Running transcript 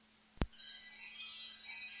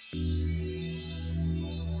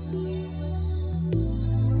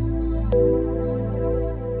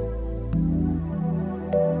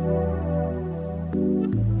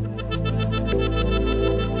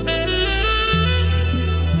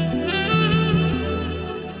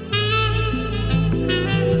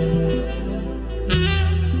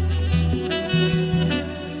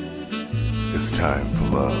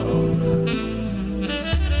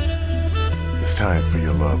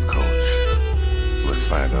Love Coach. Let's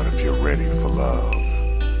find out if you're ready for love.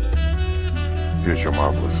 Here's your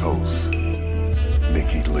marvelous host,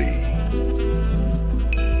 Nikki Lee.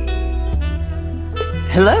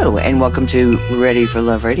 Hello, and welcome to Ready for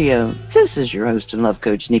Love Radio. This is your host and love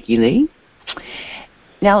coach, Nikki Lee.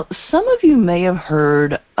 Now, some of you may have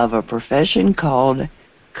heard of a profession called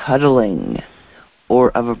cuddling,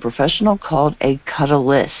 or of a professional called a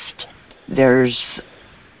cuddlist. There's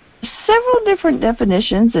several different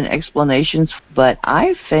definitions and explanations, but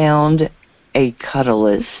I found a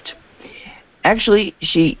cuddlist. Actually,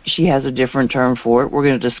 she has a different term for it. We're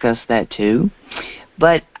going to discuss that too.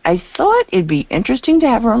 But I thought it'd be interesting to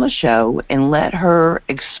have her on the show and let her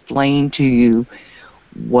explain to you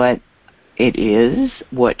what it is,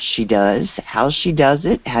 what she does, how she does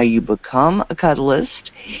it, how you become a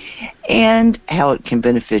cuddlist, and how it can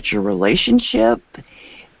benefit your relationship,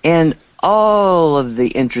 and all of the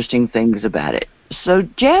interesting things about it. So,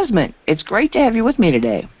 Jasmine, it's great to have you with me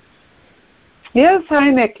today. Yes, hi,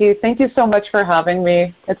 Nikki. Thank you so much for having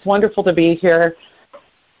me. It's wonderful to be here.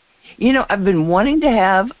 You know, I've been wanting to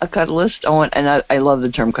have a cuddlist on, and I love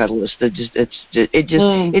the term cuddlist.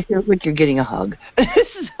 It feels like you're getting a hug.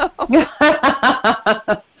 Well,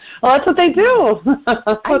 that's what they do. That's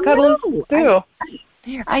what cuddlists do.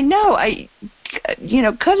 I know.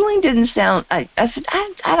 Cuddling didn't sound. I said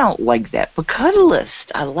I don't like that, but cuddlist,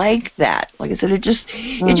 I like that. Like I said, it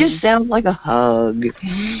just sounds like a hug.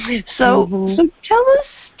 So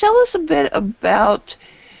tell us a bit about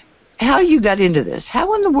how you got into this.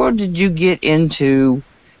 How in the world did you get into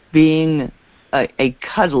being a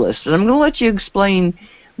cuddlist? And I'm going to let you explain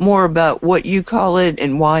more about what you call it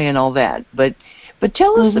and why and all that. But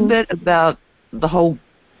tell us a bit about the whole,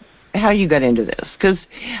 how you got into this. Because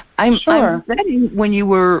I'm betting when you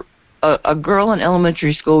were a girl in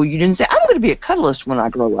elementary school, you didn't say, I'm going to be a cuddlist when I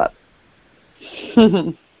grow up.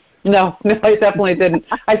 No, I definitely didn't.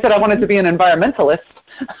 I said I wanted to be an environmentalist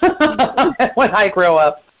when I grow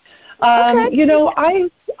up. Okay. You know,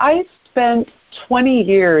 I spent 20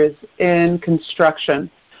 years in construction,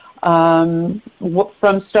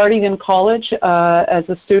 from starting in college as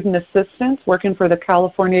a student assistant, working for the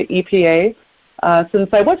California EPA, since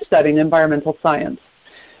I was studying environmental science.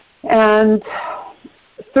 And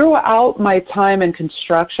throughout my time in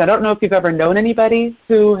construction, I don't know if you've ever known anybody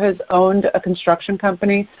who has owned a construction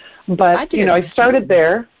company, but, I started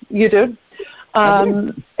there. You did?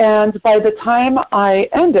 And by the time I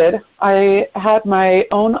ended, I had my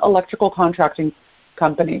own electrical contracting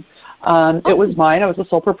company. It was mine. I was a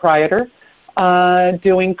sole proprietor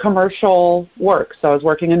doing commercial work. So I was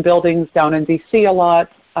working in buildings down in D.C. a lot,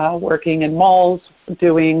 working in malls,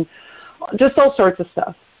 doing just all sorts of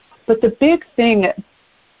stuff. But the big thing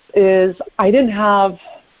is I didn't have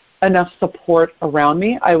enough support around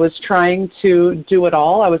me. I was trying to do it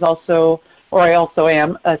all. I also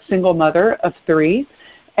am a single mother of 3,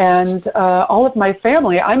 and all of my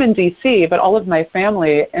family, I'm in D.C., but all of my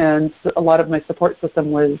family and a lot of my support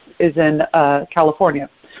system is in California,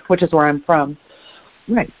 which is where I'm from.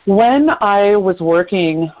 Right. When I was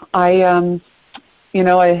working, I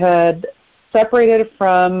had separated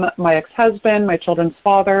from my ex-husband, my children's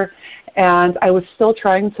father, and I was still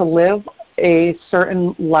trying to live a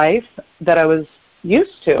certain life that I was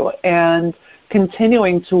used to, and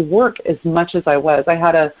continuing to work as much as I was. I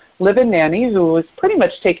had a live-in nanny who was pretty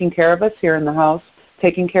much taking care of us here in the house,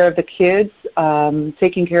 taking care of the kids,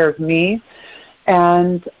 taking care of me,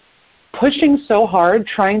 and pushing so hard,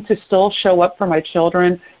 trying to still show up for my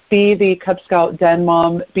children, be the Cub Scout den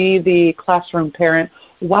mom, be the classroom parent,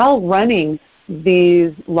 while running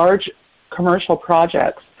these large commercial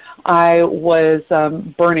projects. I was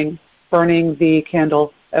burning the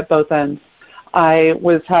candle at both ends. I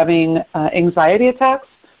was having anxiety attacks,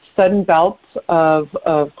 sudden bouts of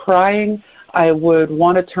crying. I would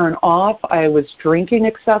want to turn off. I was drinking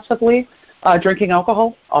excessively, drinking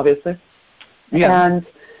alcohol, obviously. Yeah. And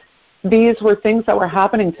these were things that were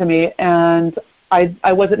happening to me, and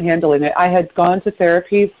I wasn't handling it. I had gone to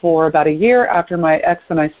therapy for about a year after my ex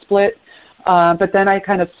and I split, but then I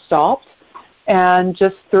kind of stopped and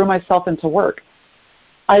just threw myself into work.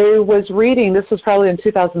 I was reading, this was probably in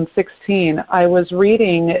 2016, I was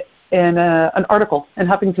reading in an article in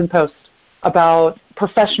Huffington Post about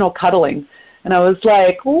professional cuddling. And I was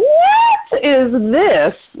like, what is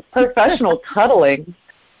this, professional cuddling?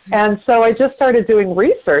 And so I just started doing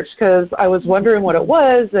research because I was wondering what it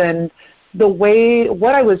was, and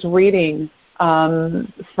what I was reading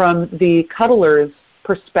from the cuddler's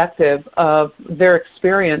perspective of their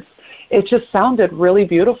experience, it just sounded really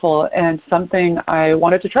beautiful and something I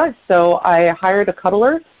wanted to try. So I hired a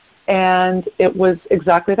cuddler, and it was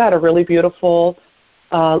exactly that, a really beautiful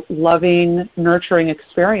loving, nurturing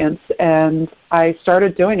experience, and I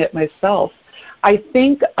started doing it myself. I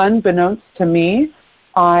think unbeknownst to me,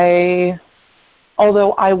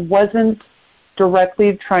 although I wasn't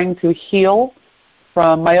directly trying to heal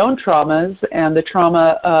from my own traumas and the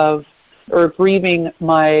trauma of grieving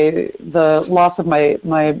the loss of my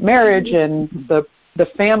marriage and the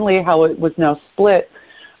family, how it was now split,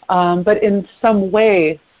 but in some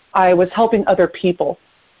way I was helping other people.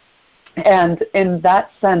 And in that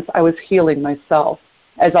sense, I was healing myself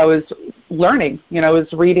as I was learning. I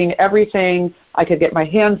was reading everything I could get my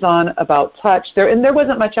hands on about touch. There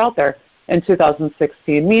wasn't much out there in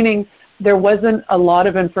 2016, meaning there wasn't a lot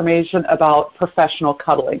of information about professional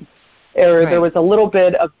cuddling. There was a little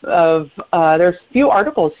bit of there's a few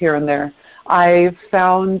articles here and there. I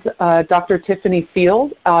found Dr. Tiffany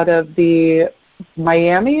Field out of the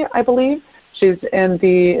Miami, I believe. She's at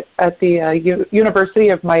the University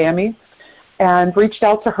of Miami, and reached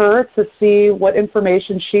out to her to see what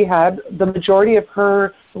information she had. The majority of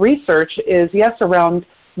her research is, yes, around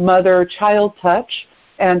mother-child touch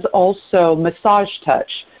and also massage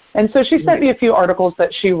touch. And so she sent me a few articles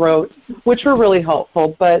that she wrote, which were really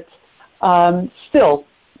helpful. But still,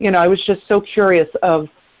 I was just so curious of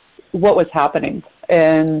what was happening.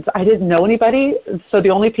 And I didn't know anybody. So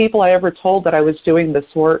the only people I ever told that I was doing this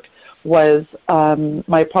work was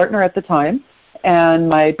my partner at the time and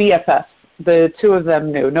my BFF. The two of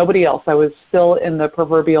them knew. Nobody else. I was still in the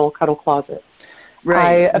proverbial cuddle closet.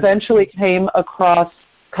 Right. I eventually came across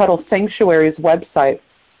Cuddle Sanctuary's website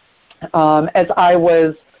as I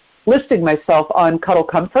was listing myself on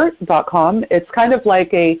cuddlecomfort.com. It's kind of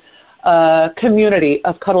like a community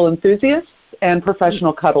of cuddle enthusiasts and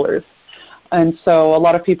professional cuddlers. And so a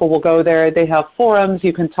lot of people will go there. They have forums.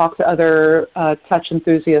 You can talk to other touch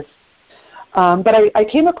enthusiasts. But I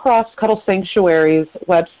came across Cuddle Sanctuary's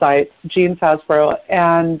website, Jean Fasbro,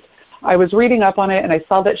 and I was reading up on it, and I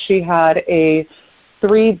saw that she had a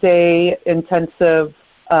 3-day intensive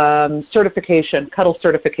certification, cuddle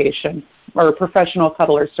certification, or professional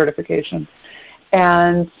cuddler certification.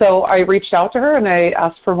 And so I reached out to her, and I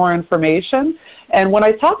asked for more information. And when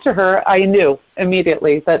I talked to her, I knew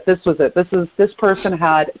immediately that this was it. This person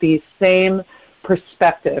had the same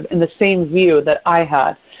perspective and the same view that I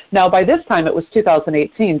had. Now, by this time, it was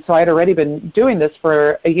 2018, so I'd already been doing this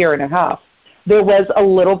for a year and a half. There was a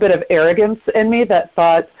little bit of arrogance in me that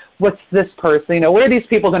thought, what's this person? What are these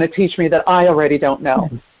people going to teach me that I already don't know?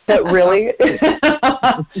 But really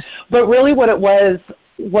what it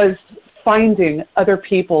was finding other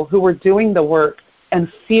people who were doing the work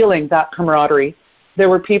and feeling that camaraderie. There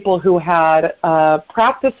were people who had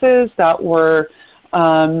practices that were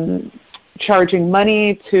charging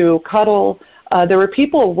money to cuddle. There were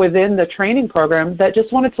people within the training program that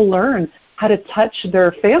just wanted to learn how to touch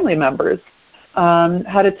their family members,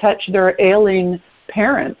 how to touch their ailing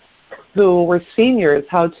parents who were seniors,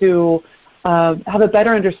 how to have a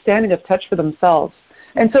better understanding of touch for themselves.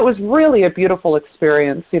 And so it was really a beautiful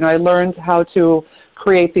experience. I learned how to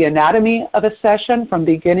create the anatomy of a session from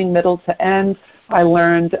beginning, middle to end. I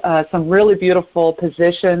learned some really beautiful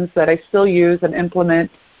positions that I still use and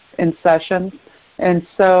implement in sessions. And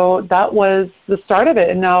so that was the start of it.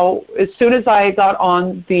 And now, as soon as I got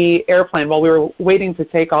on the airplane, while we were waiting to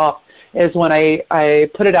take off, is when I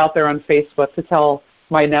put it out there on Facebook to tell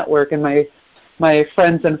my network and my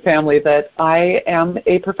friends and family that I am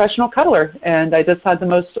a professional cuddler. And I just had the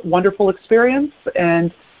most wonderful experience.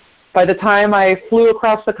 And by the time I flew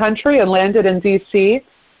across the country and landed in D.C.,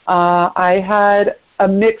 I had a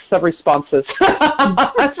mix of responses,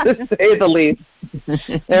 to say the least.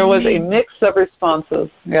 There was a mix of responses,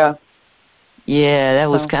 yeah. Yeah, that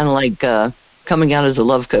was kind of like coming out as a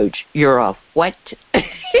love coach. You're a what?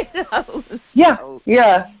 Yeah.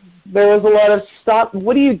 There was a lot of stop.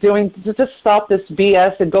 What are you doing? Just stop this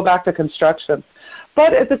BS and go back to construction.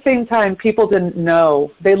 But at the same time, people didn't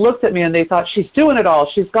know. They looked at me and they thought, she's doing it all.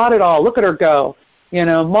 She's got it all. Look at her go.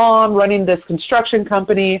 Mom running this construction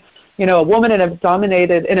company, a woman in a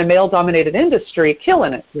male-dominated industry,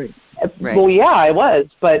 killing it. Right. Well, yeah, I was,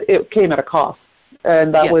 but it came at a cost.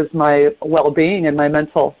 And that was my well-being and my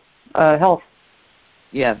mental health.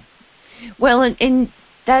 Yeah. Well, and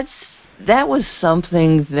that was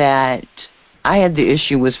something that I had the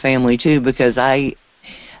issue with family too, because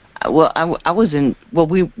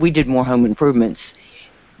we did more home improvements,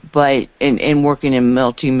 but in working in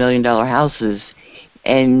multi-million-dollar houses,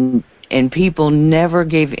 and people never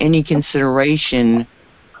gave any consideration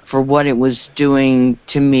for what it was doing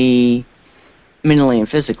to me mentally and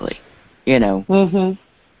physically, Mm-hmm.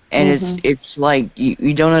 And it's like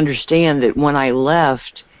you don't understand that when I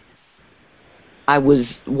left, I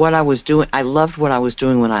was doing. I loved what I was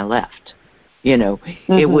doing when I left. You know,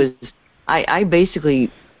 it was. I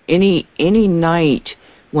basically any night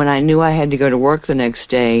when I knew I had to go to work the next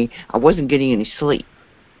day, I wasn't getting any sleep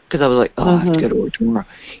because I was like, I have to go to work tomorrow.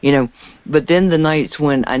 You know, but then the nights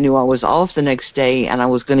when I knew I was off the next day and I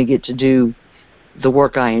was going to get to do the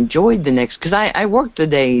work I enjoyed the next, because I worked the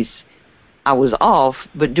days I was off,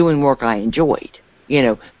 but doing work I enjoyed. You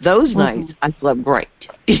know, those nights I slept great.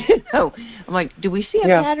 You know, I'm like, do we see a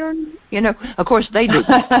pattern? You know, of course they did.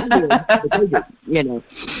 But they did, you know,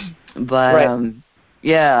 but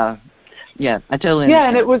yeah, I totally understand. Yeah,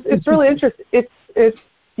 and it's really interesting. It's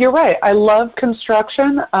you're right. I love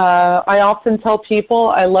construction. I often tell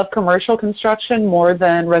people I love commercial construction more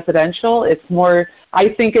than residential. It's more.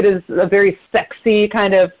 I think it is a very sexy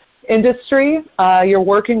kind of industry. You're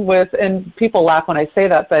working with, and people laugh when I say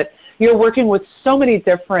that, but you're working with so many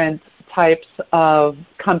different types of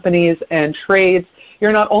companies and trades.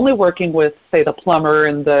 You're not only working with, say, the plumber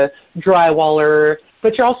and the drywaller,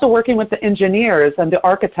 but you're also working with the engineers and the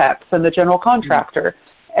architects and the general contractor.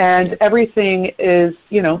 And everything is,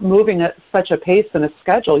 you know, moving at such a pace and a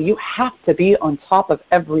schedule. You have to be on top of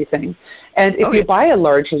everything. And if you buy a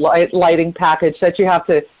large lighting package that you have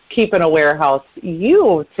to keep in a warehouse,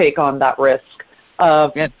 you take on that risk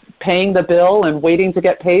of paying the bill and waiting to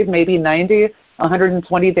get paid maybe 90,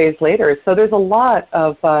 120 days later. So there's a lot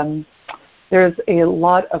of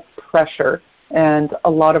pressure and a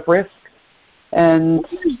lot of risk. And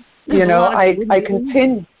you know, I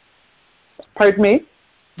continue. Pardon me.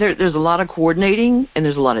 There's a lot of coordinating and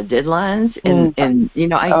there's a lot of deadlines and you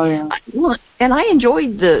know and I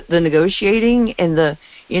enjoyed the negotiating and the,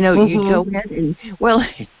 you know, you go in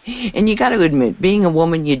and you got to admit, being a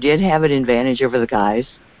woman, you did have an advantage over the guys,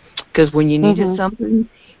 because when you needed something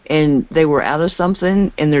and they were out of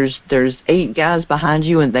something and there's 8 guys behind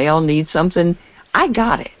you and they all need something, I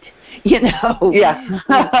got it. You know,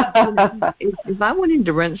 if I went in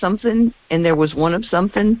to rent something and there was one of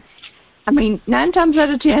something, I mean, 9 times out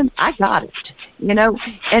of 10, I got it, you know,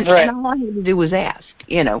 and all I had to do was ask,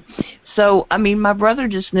 you know. So, I mean, my brother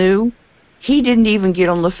just knew. He didn't even get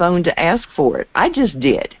on the phone to ask for it. I just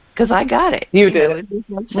did, because I got it. You did. It was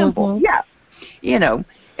that simple. Yeah. You know,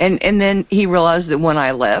 and then he realized that when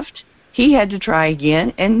I left, he had to try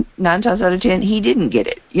again, and 9 times out of 10, he didn't get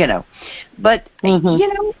it, you know. But, you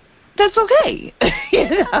know, that's okay. You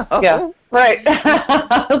know? Yeah. Right.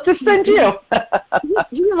 I'll just send you.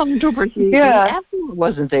 You learn to appreciate it after it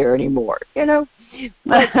wasn't there anymore, you know.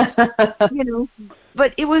 But, you know,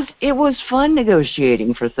 but it was fun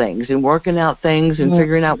negotiating for things and working out things and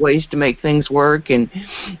figuring out ways to make things work and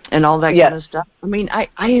all that kind of stuff. I mean, I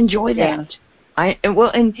enjoy that.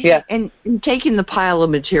 And taking the pile of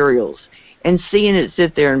materials and seeing it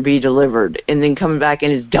sit there and be delivered and then coming back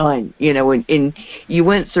and it's done, you know, and you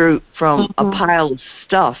went through from a pile of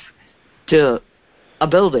stuff to a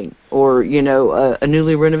building or, you know, a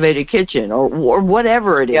newly renovated kitchen or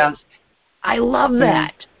whatever it is. I love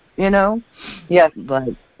that, you know? Yes. But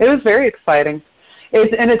it was very exciting.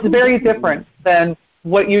 It's very different than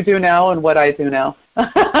what you do now and what I do now.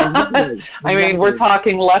 I mean, we're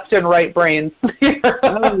talking left and right brains.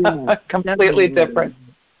 Completely different.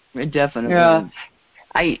 Definitely. Yeah.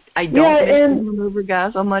 I don't miss over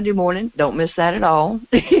guys on Monday morning. Don't miss that at all.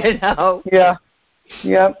 You know? Yeah.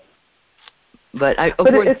 Yep. But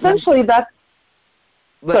essentially that's...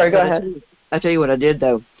 Sorry, go ahead. I tell you what I did,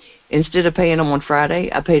 though. Instead of paying them on Friday,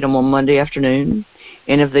 I paid them on Monday afternoon.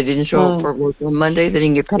 And if they didn't show up for work on Monday, they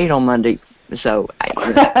didn't get paid on Monday. So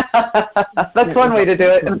that's one way to do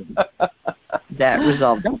it. That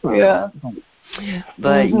resolved that problem. Yeah.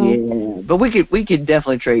 But but we could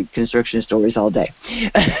definitely trade construction stories all day.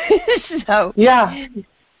 So yeah.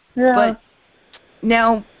 But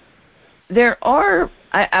now there are.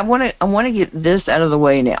 I want to get this out of the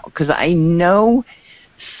way now, because I know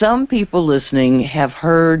some people listening have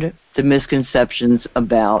heard the misconceptions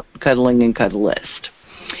about cuddling and Cuddlist.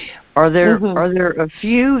 Are there a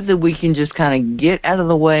few that we can just kind of get out of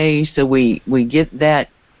the way so we get that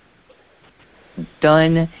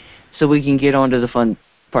done so we can get on to the fun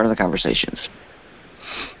part of the conversations?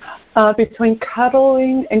 Between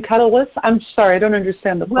cuddling and Cuddlist? I'm sorry, I don't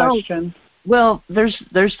understand the question. Well, there's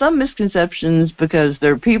some misconceptions because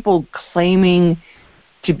there are people claiming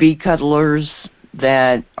to be cuddlers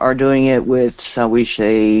that are doing it with, shall we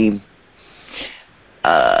say,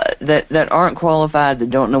 that aren't qualified, that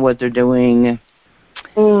don't know what they're doing.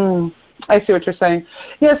 I see what you're saying.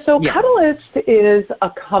 Yeah, so Cuddlist is a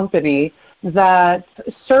company that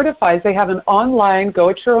certifies. They have an online,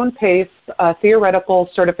 go-at-your-own-pace theoretical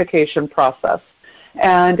certification process.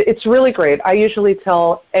 And it's really great. I usually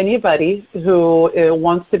tell anybody who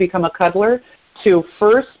wants to become a cuddler to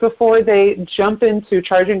first, before they jump into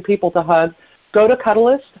charging people to hug, go to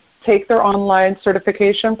Cuddlist, take their online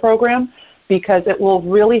certification program, because it will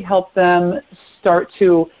really help them start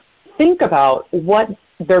to think about what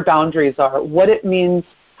their boundaries are, what it means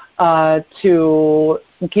to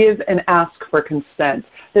give and ask for consent,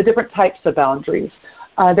 the different types of boundaries.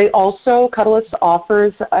 Cuddlist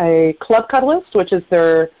offers a Club Cuddlist, which is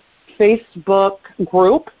their Facebook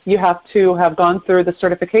group. You have to have gone through the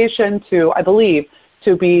certification to, I believe,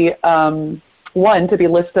 to be, to be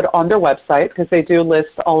listed on their website, because they do list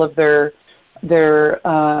all of their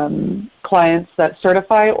clients that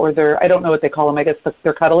certify, or I don't know what they call them, I guess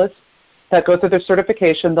they're cuddlists that go through their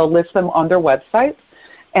certification. They'll list them on their website.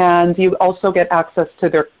 And you also get access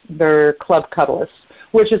to their Club Cuddlist,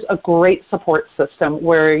 which is a great support system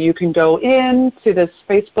where you can go into this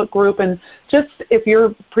Facebook group, and just if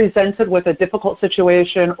you're presented with a difficult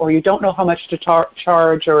situation or you don't know how much to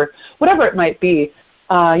charge or whatever it might be,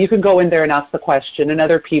 you can go in there and ask the question, and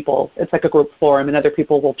other people, it's like a group forum, and other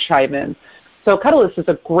people will chime in. So Cuddlist is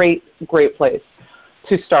a great, great place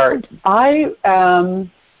to start.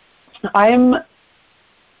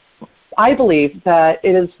 I believe that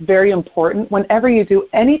it is very important whenever you do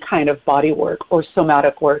any kind of body work or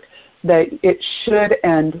somatic work that it should,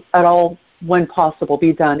 and at all when possible,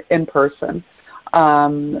 be done in person.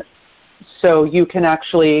 So you can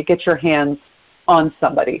actually get your hands on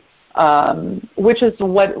somebody, which is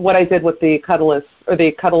what I did with the Cuddlist, or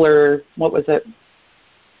the Cuddler, what was it?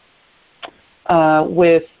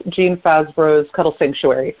 With Gene Fazbro's Cuddle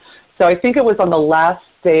Sanctuary. So I think it was on the last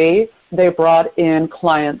day they brought in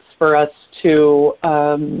clients for us to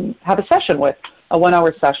have a session with, a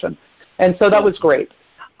 1-hour session. And so that was great.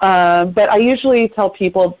 But I usually tell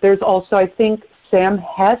people there's also, I think, Sam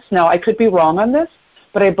Hess. Now, I could be wrong on this,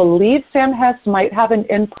 but I believe Sam Hess might have an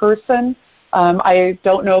in-person. I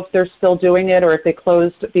don't know if they're still doing it or if they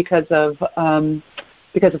closed because of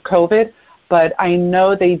COVID. But I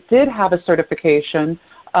know they did have a certification,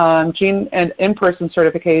 an in-person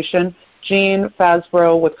certification. Gene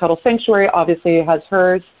Fazbro with Cuddle Sanctuary obviously has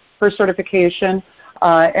her certification.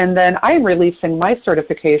 And then I'm releasing my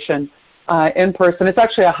certification in person. It's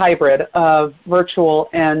actually a hybrid of virtual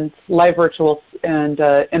and live virtual and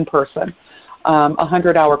in person, a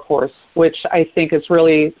 100-hour course, which I think is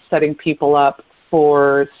really setting people up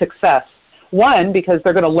for success. One, because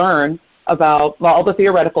they're going to learn about all the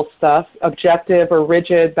theoretical stuff, objective or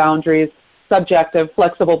rigid boundaries, subjective,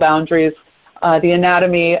 flexible boundaries, the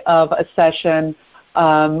anatomy of a session,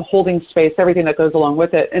 holding space, everything that goes along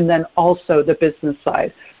with it, and then also the business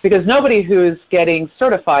side. Because nobody who's getting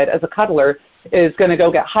certified as a cuddler is going to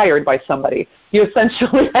go get hired by somebody. You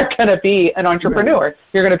essentially are going to be an entrepreneur. Right.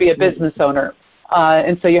 You're going to be a business owner.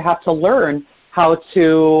 And so you have to learn how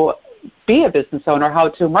to be a business owner, how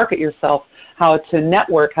to market yourself, how to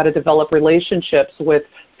network, how to develop relationships with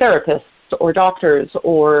therapists or doctors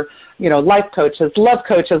or, life coaches, love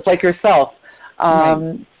coaches like yourself.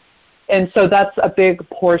 Right. And so that's a big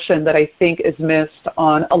portion that I think is missed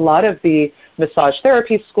on a lot of the massage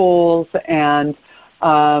therapy schools and,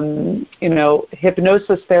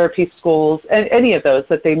 hypnosis therapy schools, and any of those,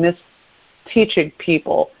 that they miss teaching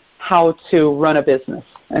people how to run a business.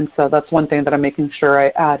 And so that's one thing that I'm making sure I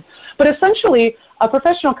add. But essentially, a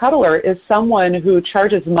professional cuddler is someone who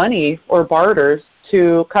charges money or barters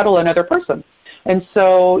to cuddle another person. And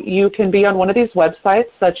so you can be on one of these websites,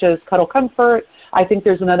 such as Cuddle Comfort. I think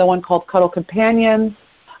there's another one called Cuddle Companions.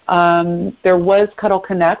 There was Cuddle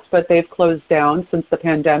Connect, but they've closed down since the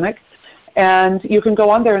pandemic. And you can go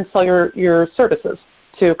on there and sell your services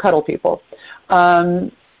to cuddle people.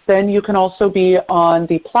 Then you can also be on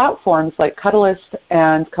the platforms like Cuddlist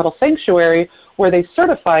and Cuddle Sanctuary, where they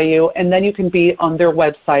certify you, and then you can be on their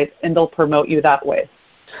website, and they'll promote you that way.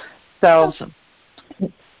 So, awesome.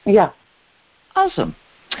 Yeah. Awesome.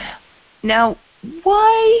 Now,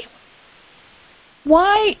 why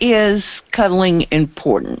is cuddling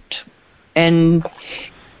important? And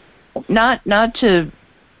not to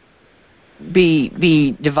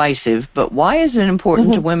be divisive, but why is it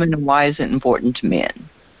important to women, and why is it important to men?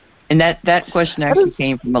 And that question actually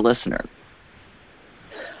came from a listener.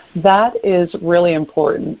 That is really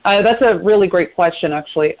important. That's a really great question,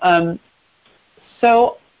 actually.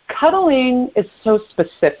 So cuddling is so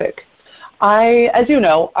specific. As you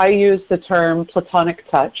know, I use the term platonic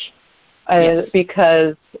touch yes.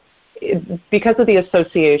 because of the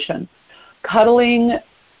association. Cuddling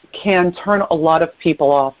can turn a lot of people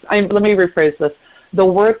off. Let me rephrase this. The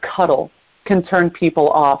word cuddle can turn people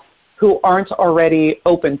off who aren't already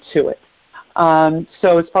open to it.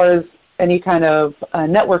 So as far as any kind of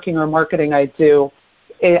networking or marketing I do,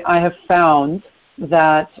 I have found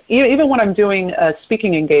that even when I'm doing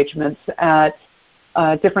speaking engagements at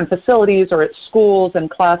different facilities or at schools and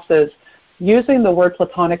classes, using the word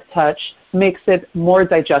platonic touch makes it more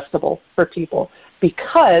digestible for people.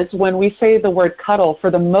 Because when we say the word cuddle,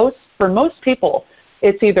 for most people,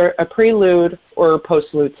 it's either a prelude or a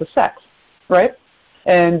postlude to sex, right?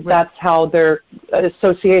 And that's how their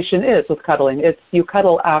association is with cuddling. It's you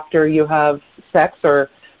cuddle after you have sex, or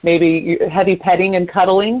maybe heavy petting and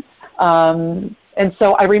cuddling. And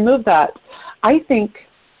so I remove that. I think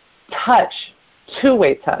touch,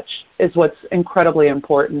 two-way touch, is what's incredibly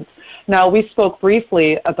important. Now, we spoke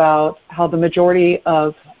briefly about how the majority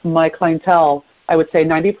of my clientele, I would say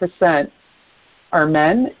 90%, are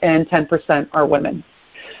men and 10% are women.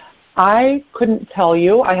 I couldn't tell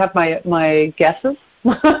you. I have my guesses,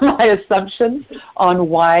 my assumptions on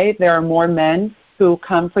why there are more men who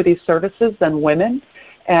come for these services than women.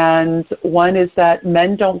 And one is that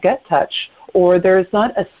men don't get touch, or there's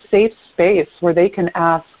not a safe space where they can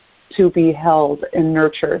ask to be held and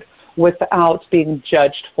nurtured without being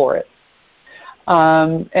judged for it.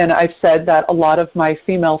 And I've said that a lot of my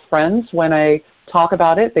female friends, when I talk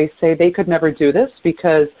about it, they say they could never do this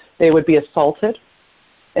because they would be assaulted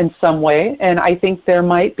in some way. And I think there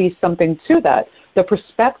might be something to that. The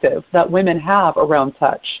perspective that women have around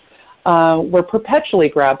touch. We're perpetually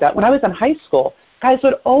grabbed at. When I was in high school, guys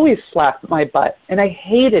would always slap my butt, and I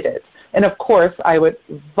hated it. And of course, I would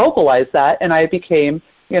vocalize that, and I became,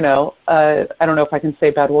 I don't know if I can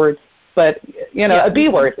say bad words, but, a B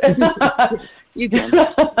word. You can.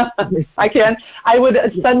 I can. I would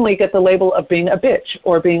suddenly get the label of being a bitch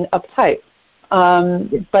or being uptight.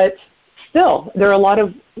 But still, there are a lot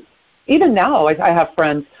of, even now I have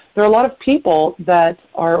friends, there are a lot of people that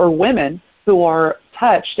are, or women who are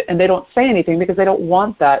touched and they don't say anything because they don't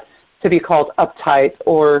want that to be called uptight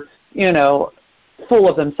or, full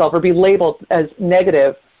of themselves, or be labeled as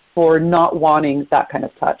negative for not wanting that kind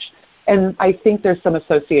of touch. And I think there's some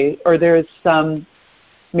there's some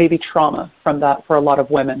maybe trauma from that for a lot of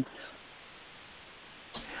women.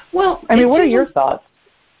 Well, what are your thoughts?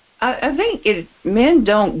 I think men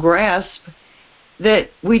don't grasp that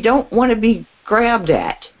we don't want to be grabbed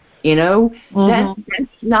at, Mm-hmm.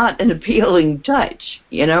 That's not an appealing touch,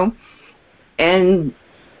 And,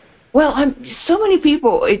 so many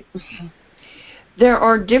people, there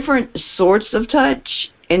are different sorts of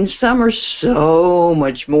touch, and some are so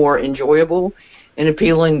much more enjoyable and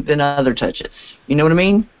appealing than other touches. You know what I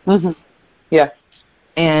mean? Mm-hmm. Yeah.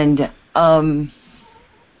 And,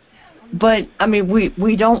 but,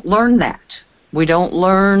 we don't learn that. We don't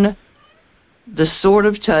learn the sort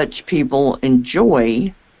of touch people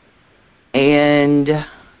enjoy, and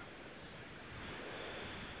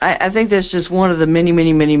I think that's just one of the many,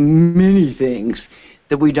 many, many, many things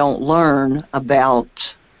that we don't learn about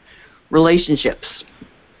relationships.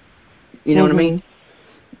 You know what I mean?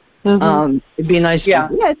 Mm-hmm. It'd be nice to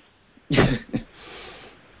yes.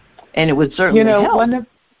 And it would certainly help.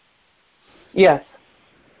 Yes.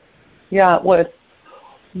 Yeah, it would.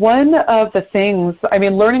 One of the things,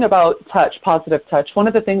 learning about touch, positive touch, one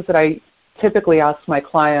of the things that I typically ask my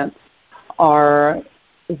clients are,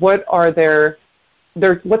 what's their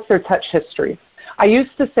touch history? I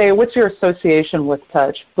used to say, what's your association with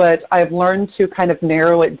touch? But I've learned to kind of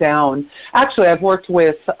narrow it down. Actually, I've worked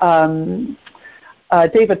with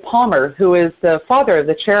David Palmer, who is the father of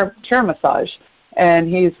the chair massage, and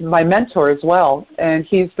he's my mentor as well. And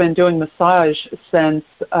he's been doing massage since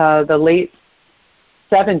the late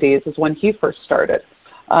 70s is when he first started.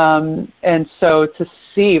 And so to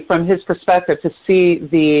see, from his perspective, to see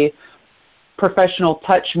the professional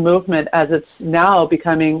touch movement as it's now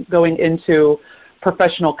going into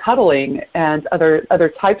professional cuddling and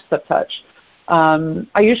other types of touch.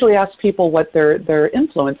 I usually ask people what their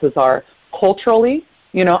influences are. Culturally,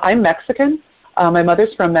 I'm Mexican. My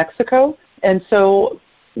mother's from Mexico. And so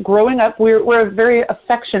growing up, we're a very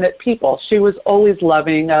affectionate people. She was always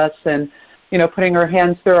loving us and, putting her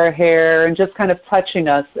hands through our hair and just kind of touching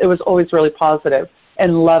us. It was always really positive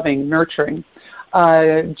and loving, nurturing.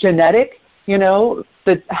 Genetic,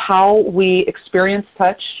 how we experience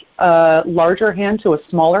touch, larger hand to a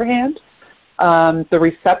smaller hand. The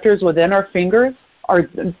receptors within our fingers are,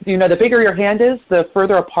 the bigger your hand is, the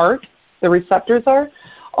further apart the receptors are.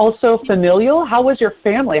 Also familial, how was your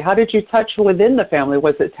family? How did you touch within the family?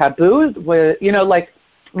 Was it taboo? Like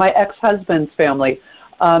my ex-husband's family,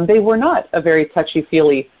 they were not a very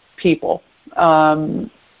touchy-feely people. And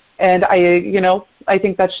I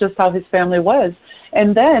think that's just how his family was.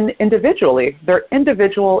 And then individually, their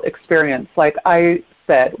individual experience, like I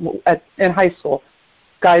said, in high school,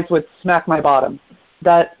 guys would smack my bottom.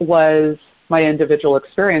 That was my individual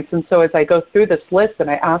experience. And so as I go through this list and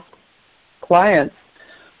I ask clients,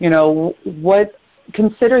 what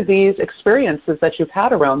consider these experiences that you've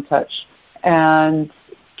had around touch, and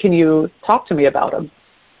can you talk to me about them?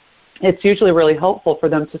 It's usually really helpful for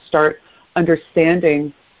them to start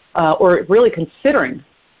understanding or really considering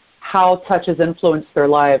how touch has influenced their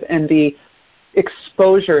life and the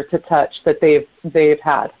exposure to touch that they've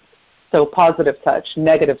had. So positive touch,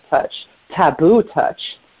 negative touch, taboo touch.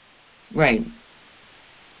 Right.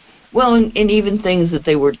 Well, and even things that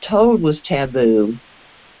they were told was taboo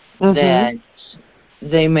that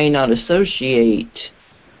they may not associate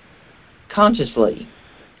consciously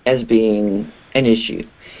as being an issue.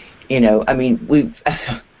 We've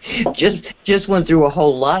just went through a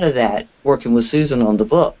whole lot of that working with Susan on the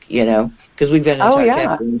book, because we've got an entire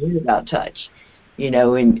chapter in here about touch,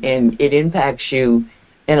 and it impacts you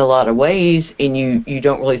in a lot of ways, and you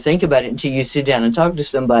don't really think about it until you sit down and talk to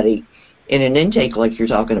somebody in an intake like you're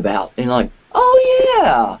talking about, and like, oh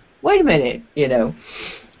yeah, wait a minute,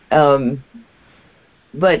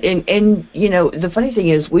 But the funny thing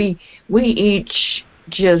is we each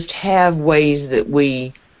just have ways that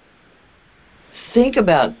we think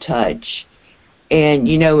about touch, and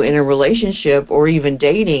in a relationship or even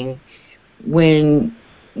dating, when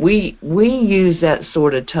we use that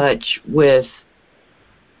sort of touch with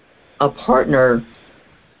a partner,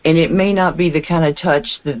 and it may not be the kind of touch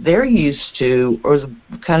that they're used to or the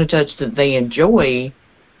kind of touch that they enjoy,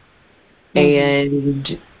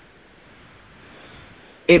 and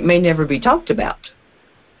it may never be talked about,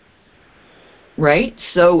 right?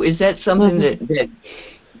 So is that something that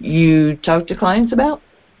you talk to clients about?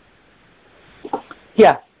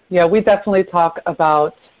 Yeah, we definitely talk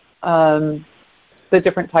about the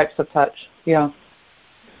different types of touch, yeah.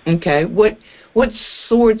 Okay, what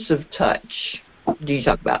sorts of touch do you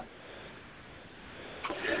talk about?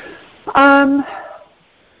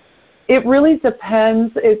 It really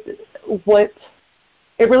depends. It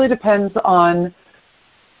really depends on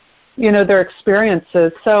their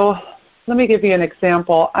experiences. So let me give you an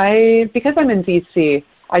example. Because I'm in DC,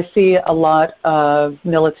 I see a lot of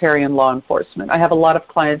military and law enforcement. I have a lot of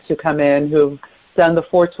clients who come in who've done the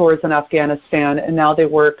 4 tours in Afghanistan, and now they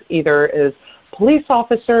work either as police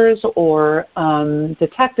officers or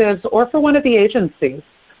detectives, or for one of the agencies,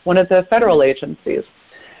 one of the federal agencies.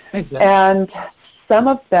 Exactly. And some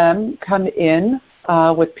of them come in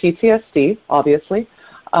with PTSD, obviously,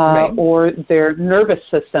 right, or their nervous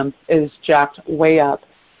system is jacked way up.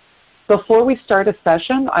 Before we start a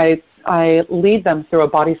session, I lead them through a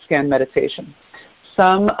body scan meditation.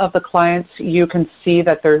 Some of the clients, you can see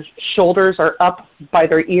that their shoulders are up by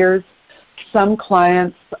their ears. Some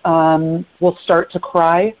clients will start to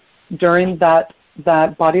cry during that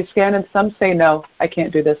body scan, and some say, no, I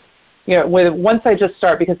can't do this. Once I just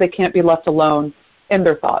start, because they can't be left alone in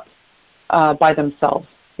their thoughts by themselves.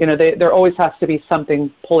 There always has to be something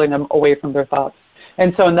pulling them away from their thoughts.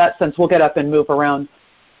 And so in that sense, we'll get up and move around.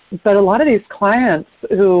 But a lot of these clients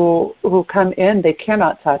who come in, they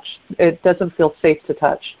cannot touch. It doesn't feel safe to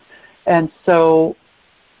touch. And so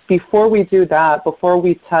before we do that, before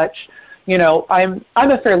we touch, I'm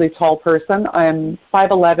a fairly tall person. I'm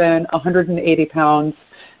 5'11", 180 pounds.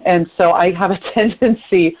 And so I have a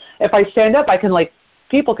tendency, if I stand up,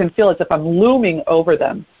 people can feel as if I'm looming over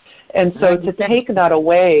them. And so to take that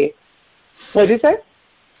away, what did you say?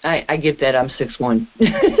 I get that. I'm 6'1".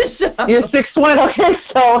 So. You're 6'1", okay,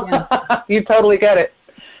 so yeah. You totally get it.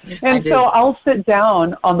 And so I'll sit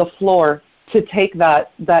down on the floor to take that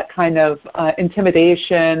kind of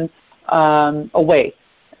intimidation away.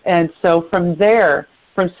 And so from there,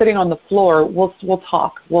 from sitting on the floor, we'll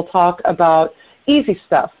talk. We'll talk about easy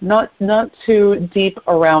stuff, not too deep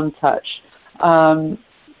around touch.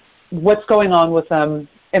 What's going on with them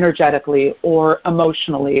energetically or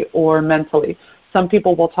emotionally or mentally. Some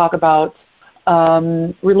people will talk about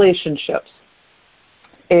relationships.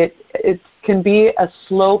 It can be a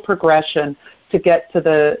slow progression to get to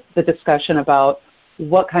the discussion about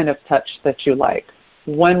what kind of touch that you like.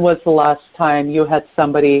 When was the last time you had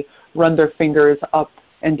somebody run their fingers up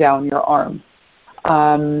and down your arm?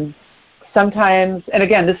 Sometimes, and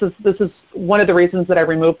again, this is one of the reasons that I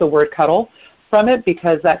removed the word cuddle from it,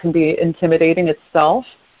 because that can be intimidating itself,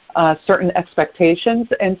 certain expectations,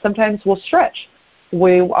 and sometimes we'll stretch.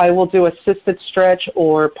 I will do assisted stretch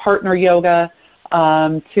or partner yoga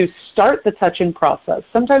to start the touching process.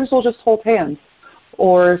 Sometimes we'll just hold hands,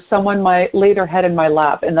 or someone might lay their head in my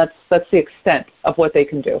lap, and that's the extent of what they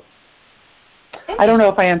can do. I don't know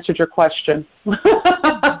if I answered your question.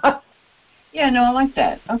 Yeah, no, I like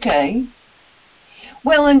that. Okay.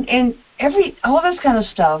 Well, and all this kind of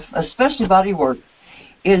stuff, especially body work,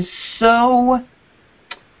 is so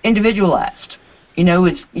individualized.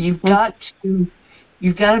 You've got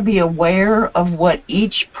to be aware of what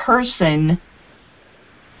each person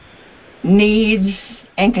needs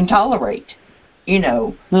and can tolerate.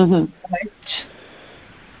 Mm-hmm.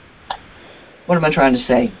 What am I trying to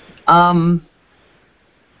say?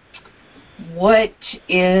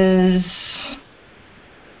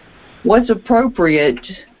 What's appropriate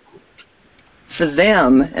for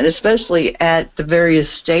them, and especially at the various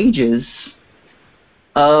stages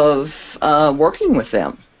of working with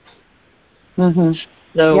them. Mm-hmm.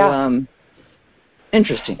 So, yeah.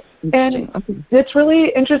 Interesting. And okay. It's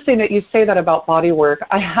really interesting that you say that about body work.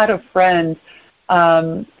 I had a friend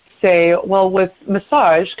say, well, with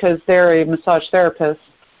massage, because they're a massage therapist,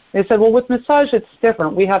 they said, well, with massage, it's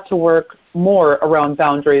different. We have to work more around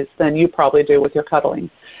boundaries than you probably do with your cuddling.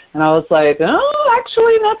 And I was like, oh,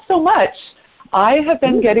 actually, not so much. I have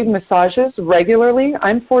been getting massages regularly.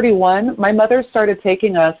 I'm 41. My mother started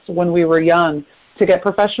taking us when we were young to get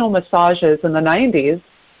professional massages in the 90s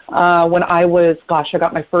when I was, I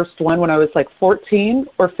got my first one when I was like 14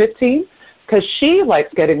 or 15 because she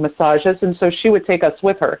likes getting massages, and so she would take us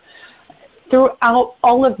with her. Throughout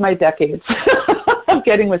all of my decades of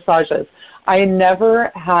getting massages, I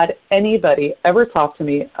never had anybody ever talk to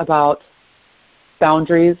me about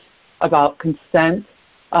boundaries, about consent.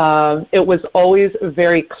 It was always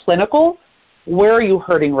very clinical. Where are you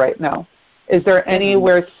hurting right now? Is there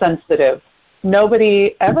anywhere sensitive?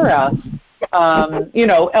 Nobody ever asked.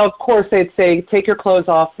 Of course, they'd say, take your clothes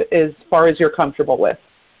off as far as you're comfortable with.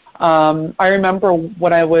 I remember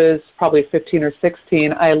when I was probably 15 or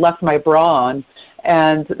 16, I left my bra on,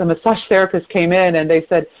 and the massage therapist came in, and they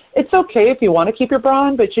said, it's okay if you want to keep your bra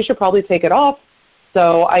on, but you should probably take it off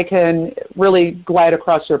so I can really glide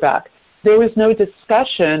across your back. There was no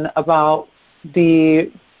discussion about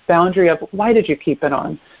the boundary of why did you keep it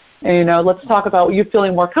on? And, let's talk about you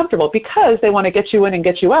feeling more comfortable, because they want to get you in and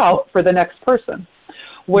get you out for the next person.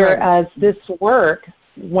 Whereas this work,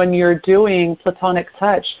 when you're doing platonic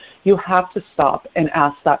touch, you have to stop and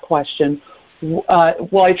ask that question.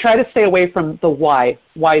 Well, I try to stay away from the why.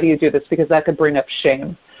 Why do you do this? Because that could bring up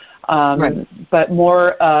shame. But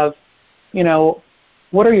more of,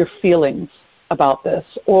 what are your feelings about this?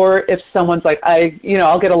 Or if someone's like,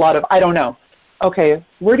 I'll get a lot of, I don't know. Okay,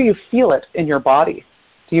 where do you feel it in your body?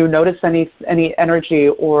 Do you notice any energy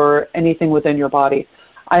or anything within your body?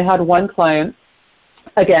 I had one client,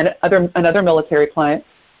 again, another military client,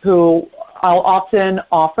 who I'll often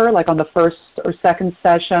offer, like on the first or second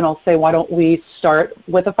session, I'll say, why don't we start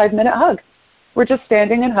with a 5-minute hug? We're just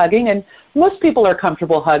standing and hugging, and most people are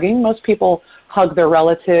comfortable hugging. Most people hug their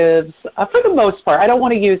relatives for the most part. I don't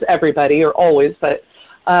want to use everybody or always, but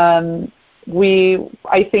I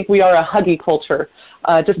think we are a huggy culture.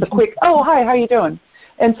 Just a quick, oh, hi, how you doing?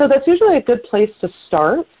 And so that's usually a good place to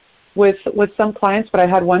start with some clients. But I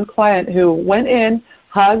had one client who went in,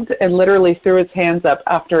 hugged, and literally threw his hands up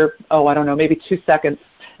after, maybe 2 seconds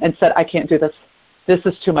and said, I can't do this. This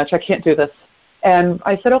is too much. I can't do this. And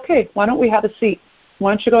I said, okay, why don't we have a seat?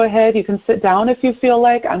 Why don't you go ahead? You can sit down if you feel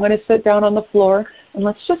like. I'm going to sit down on the floor, and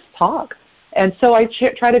let's just talk. And so I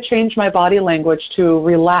try to change my body language to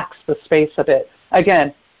relax the space a bit.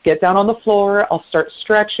 Again, get down on the floor. I'll start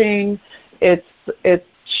stretching. It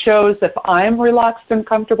shows if I'm relaxed and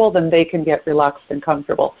comfortable, then they can get relaxed and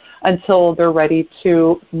comfortable until they're ready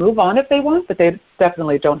to move on if they want, but they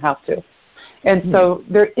definitely don't have to. And so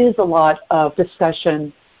there is a lot of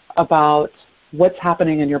discussion about what's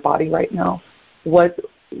happening in your body right now.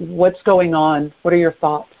 What's going on? What are your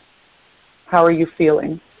thoughts? How are you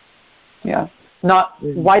feeling? Yeah. Not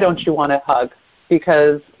why don't you want to hug,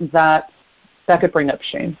 because that could bring up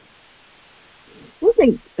shame. One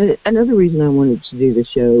thing, another reason I wanted to do the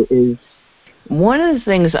show is one of the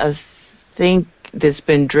things I think that's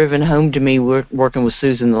been driven home to me working with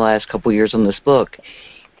Susan the last couple of years on this book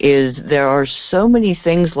is there are so many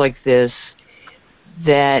things like this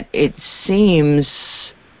that it seems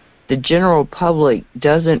the general public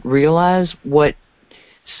doesn't realize what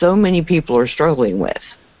so many people are struggling with.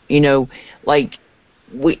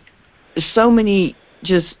 So many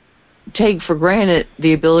just take for granted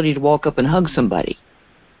the ability to walk up and hug somebody,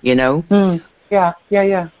 Yeah.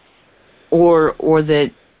 Or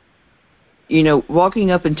that,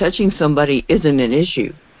 walking up and touching somebody isn't an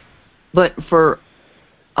issue. But for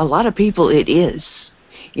a lot of people it is.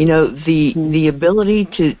 The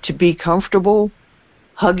ability to be comfortable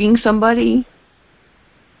hugging somebody,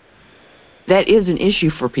 that is an issue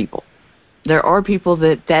for people. There are people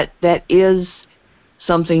that is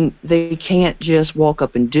something they can't just walk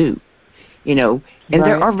up and do. you know, and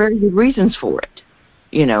there are very good reasons for it,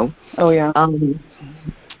 you know. Oh yeah.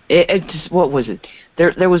 It's what was it?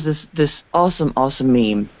 There was this awesome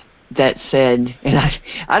meme that said, and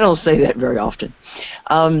I don't say that very often.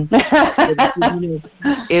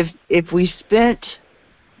 If we spent,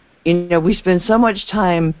 we spend so much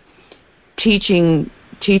time teaching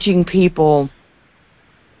people.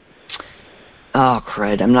 Oh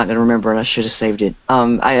crud! I'm not going to remember, and I should have saved it.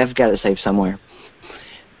 I have got it saved somewhere.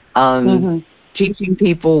 Teaching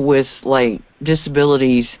people with like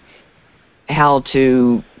disabilities how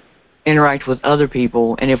to interact with other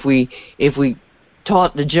people, and if we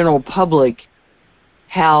taught the general public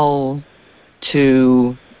how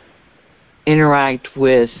to interact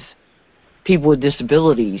with people with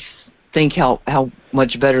disabilities, think how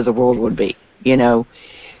much better the world would be.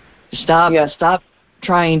 Stop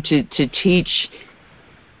trying to teach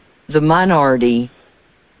the minority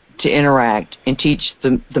to interact and teach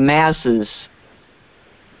the masses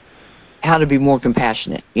how to be more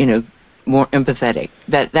compassionate, more empathetic,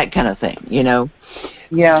 that kind of thing, Yeah,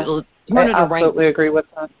 I absolutely agree with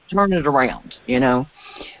that. Turn it around,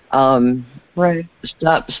 Right.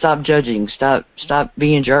 Stop judging. Stop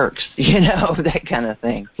being jerks, that kind of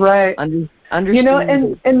thing. Right.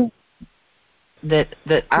 Understand and that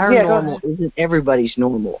our normal isn't everybody's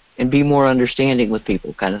normal, and be more understanding with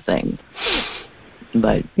people, kind of thing.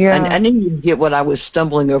 But I knew you'd get what I was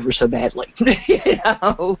stumbling over so badly.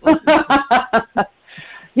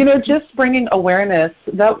 Just bringing awareness,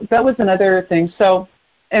 that was another thing. So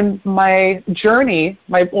in my journey,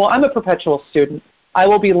 I'm a perpetual student. I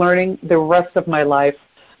will be learning the rest of my life,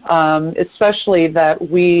 especially that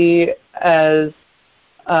we as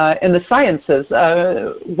in the sciences,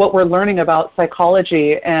 what we're learning about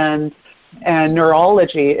psychology and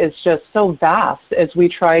neurology is just so vast as we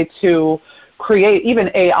try to create even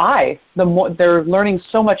AI. They're learning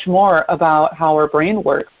so much more about how our brain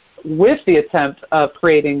works with the attempt of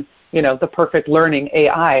creating, the perfect learning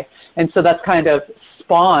AI. And so that's kind of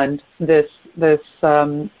spawned this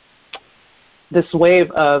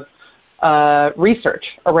wave of research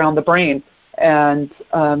around the brain and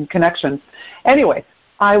connections. Anyway,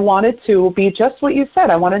 I wanted to be just what you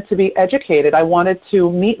said. I wanted to be educated. I wanted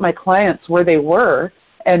to meet my clients where they were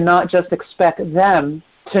and not just expect them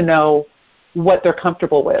to know what they're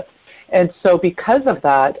comfortable with. And so because of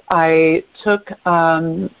that, I took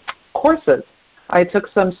courses. I took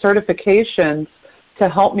some certifications to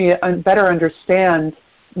help me better understand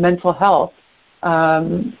mental health.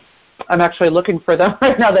 I'm actually looking for them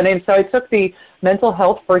right now, the name. So I took the Mental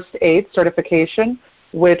Health First Aid certification,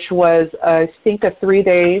 which was, I think, a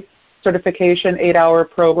 3-day certification, 8-hour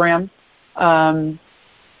program. 8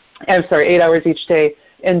 hours each day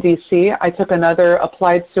in D.C. I took another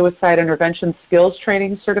Applied Suicide Intervention Skills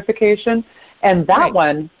Training certification, and that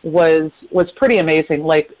one was pretty amazing.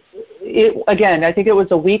 I think it was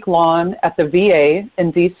a week long at the VA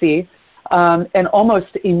in D.C., and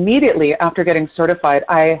almost immediately after getting certified,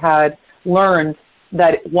 I had learned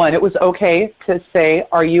that, one, it was okay to say,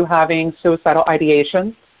 are you having suicidal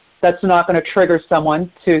ideation? That's not going to trigger someone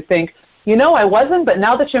to think, I wasn't, but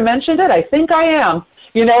now that you mentioned it, I think I am.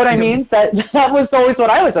 You know what I mean? That was always what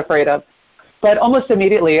I was afraid of. But almost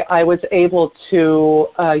immediately, I was able to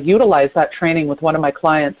utilize that training with one of my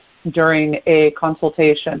clients during a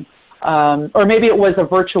consultation. Or maybe it was a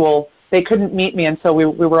virtual. They couldn't meet me, and so we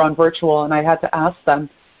were on virtual, and I had to ask them.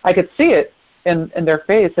 I could see it in their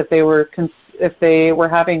face if they were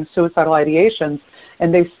having suicidal ideations,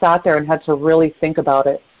 and they sat there and had to really think about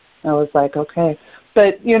it. And I was like, okay.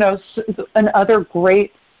 But, another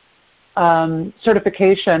great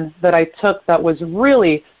certification that I took that was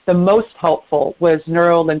really the most helpful was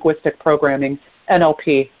Neuro-Linguistic Programming,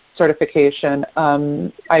 NLP certification.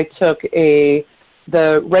 I took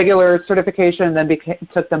the regular certification and then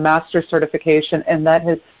took the master certification, and that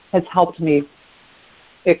has helped me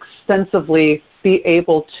extensively be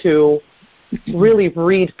able to really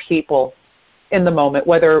read people in the moment,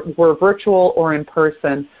 whether we're virtual or in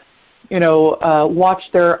person. Watch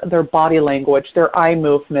their body language, their eye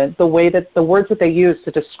movement, the way that the words that they use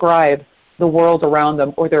to describe the world around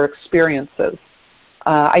them or their experiences.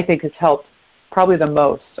 I think has helped probably the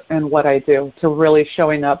most in what I do, to really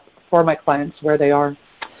showing up for my clients where they are.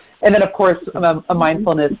 And then, of course, a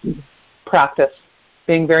mindfulness practice,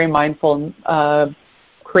 being very mindful,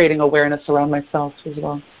 creating awareness around myself as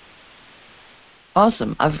well.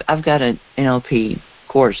 Awesome. I've got an NLP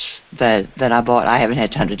course that I bought. I haven't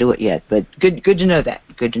had time to do it yet, but good to know that.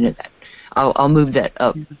 Good to know that. I'll move that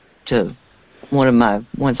up to one of my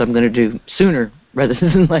ones I'm going to do sooner rather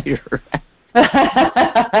than later.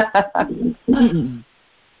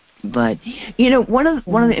 But one of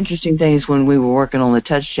the interesting things when we were working on the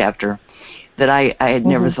touch chapter that I had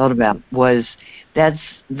never thought about was that's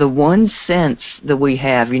the one sense that we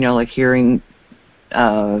have, like hearing,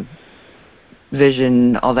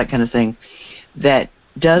 vision, all that kind of thing, that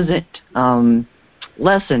doesn't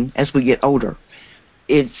lessen as we get older.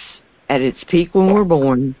 It's at its peak when we're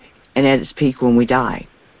born and at its peak when we die.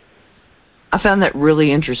 I found that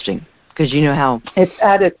really interesting because you know how... It's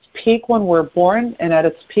at its peak when we're born and at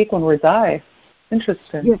its peak when we die.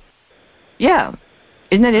 Interesting. Yeah.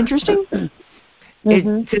 Isn't that interesting?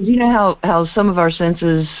 Because you know how some of our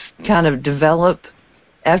senses kind of develop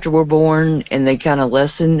after we're born and they kind of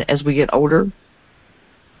lessen as we get older?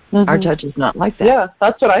 Our touch is not like that. Yeah,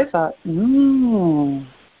 that's what I thought.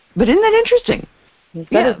 But isn't that interesting?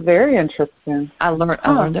 That is very interesting. I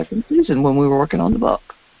learned that from Susan when we were working on the book.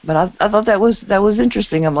 But I thought that was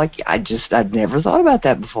interesting. I'm like, I'd never thought about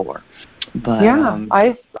that before. But yeah,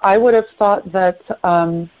 I would have thought that.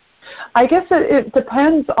 I guess it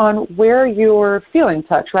depends on where you're feeling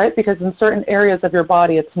touch, right? Because in certain areas of your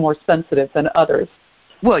body, it's more sensitive than others.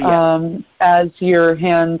 Well, yeah. As your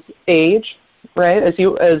hands age, right? As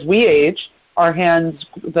we age, our hands,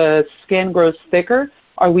 the skin grows thicker.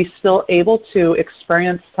 Are we still able to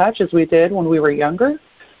experience touch as we did when we were younger?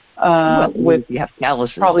 With you have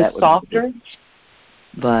calluses, probably softer.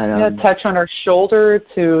 But touch on our shoulder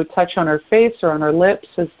to touch on our face or on our lips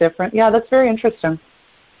is different. Yeah, that's very interesting.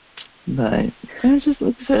 But I just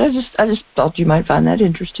thought you might find that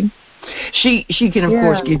interesting. She can of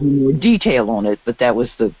course give you more detail on it, but that was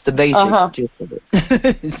the basic gist of it.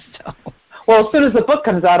 So. Well, as soon as the book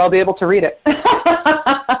comes out, I'll be able to read it.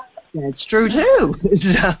 That's true too.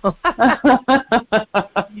 So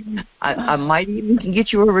I might even can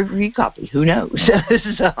get you a review copy. Who knows?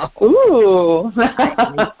 Ooh.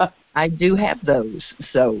 I do have those.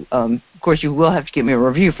 So of course you will have to give me a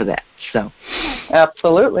review for that. So.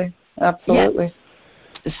 Absolutely. Yeah.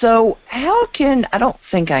 So how can, I don't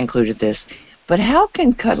think I included this, but how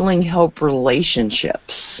can cuddling help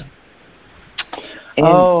relationships?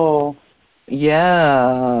 Yeah.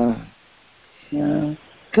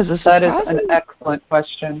 That is an excellent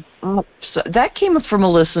question. So that came from a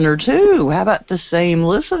listener too. How about the same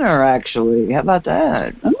listener actually? How about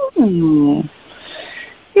that?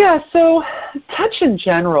 Yeah, so touch in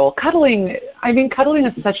general, cuddling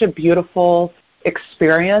is such a beautiful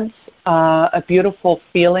experience, a beautiful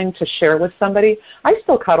feeling to share with somebody. I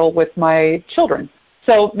still cuddle with my children.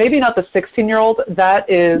 So maybe not the 16-year-old. That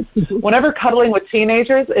is, whenever cuddling with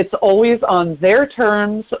teenagers, it's always on their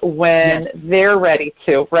terms when they're ready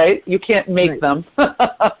to, right? You can't make them.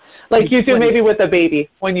 Like you do maybe with a baby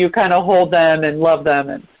when you kind of hold them and love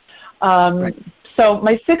them. And so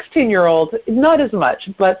my 16-year-old, not as much,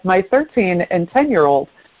 but my 13 and 10-year-old,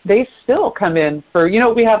 they still come in for,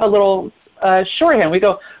 we have a little shorthand. We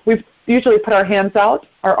usually put our hands out,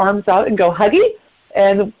 our arms out, and go huggy,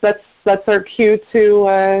 and that's our cue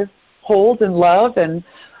to hold and love, and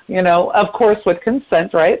of course with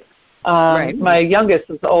consent, right? My youngest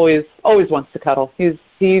is always wants to cuddle.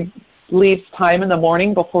 He leaves time in the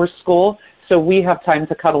morning before school, so we have time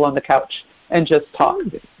to cuddle on the couch and just talk.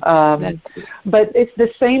 But it's the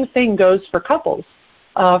same thing goes for couples.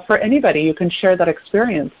 For anybody you can share that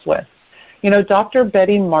experience with. Dr.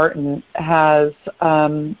 Betty Martin has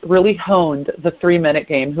really honed the 3-minute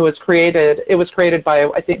game. It was created by,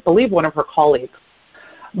 I believe, one of her colleagues.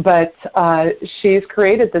 But she's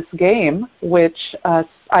created this game, which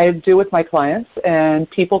I do with my clients, and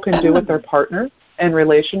people can do with their partners and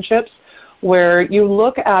relationships, where you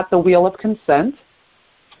look at the wheel of consent,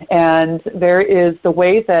 and there is the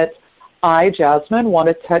way that I, Jasmine, want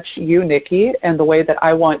to touch you, Nikki, and the way that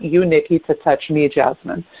I want you, Nikki, to touch me,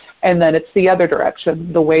 Jasmine. And then it's the other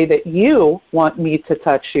direction, the way that you want me to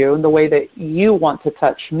touch you and the way that you want to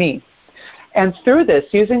touch me. And through this,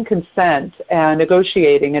 using consent and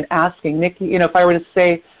negotiating and asking, Nikki, if I were to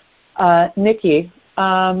say, Nikki,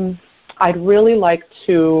 I'd really like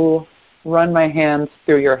to run my hands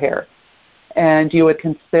through your hair. And you would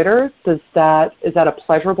consider, is that a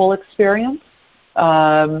pleasurable experience?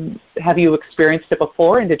 Have you experienced it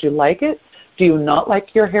before, and did you like it? Do you not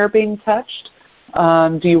like your hair being touched?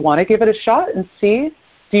 Do you want to give it a shot and see?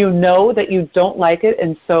 Do you know that you don't like it,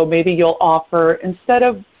 and so maybe you'll offer, instead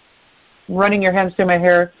of running your hands through my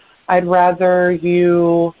hair, I'd rather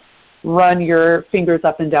you run your fingers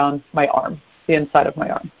up and down my arm, the inside of my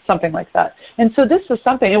arm, something like that. And so this is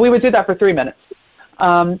something, and we would do that for 3 minutes.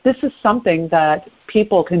 This is something that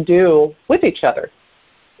people can do with each other.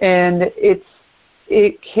 And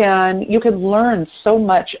you can learn so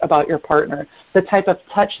much about your partner, the type of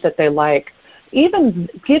touch that they like. even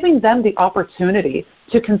giving them the opportunity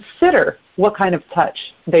to consider what kind of touch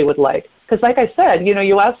they would like. Because like I said,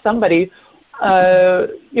 you ask somebody,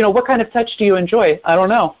 what kind of touch do you enjoy? I don't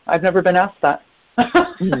know. I've never been asked that.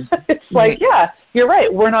 It's like, yeah, you're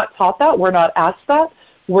right. We're not taught that. We're not asked that.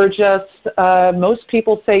 We're just, most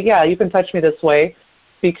people say, yeah, you can touch me this way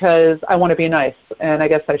because I want to be nice, and I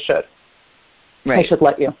guess I should. Right. I should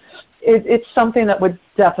let you. It's something that would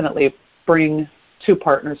definitely bring two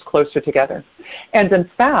partners closer together. And in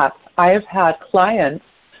fact, I have had clients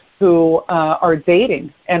who are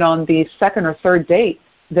dating, and on the second or third date,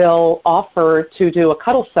 they'll offer to do a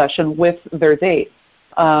cuddle session with their date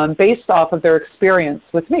based off of their experience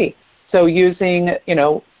with me. So using,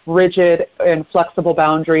 rigid and flexible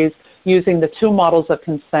boundaries, using the two models of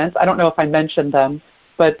consent. I don't know if I mentioned them,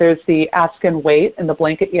 but there's the ask and wait and the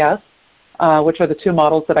blanket yes, which are the two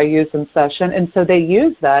models that I use in session. And so they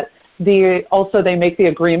use that. Also, they make the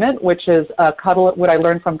agreement, which is cuddle. What I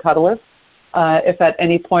learned from Cuddlist. If at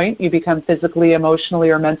any point you become physically, emotionally,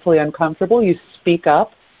 or mentally uncomfortable, you speak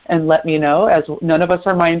up and let me know, as none of us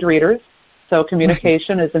are mind readers. So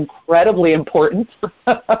communication is incredibly important.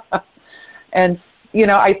 And,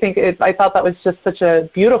 I thought that was just such a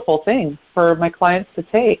beautiful thing for my clients to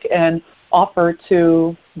take and offer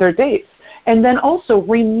to their dates. And then also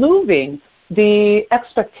removing the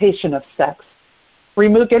expectation of sex.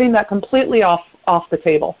 Getting that completely off the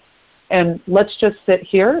table. And let's just sit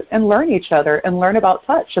here and learn each other and learn about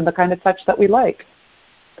touch and the kind of touch that we like.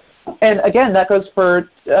 And again, that goes for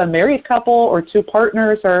a married couple or two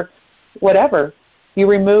partners or whatever. You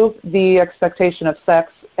remove the expectation of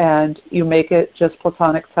sex and you make it just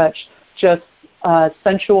platonic touch, just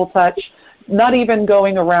sensual touch, not even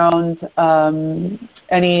going around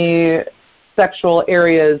any sexual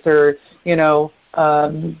areas or,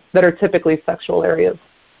 that are typically sexual areas.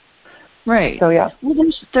 Right. So, yeah. Well,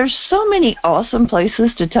 there's so many awesome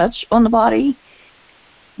places to touch on the body.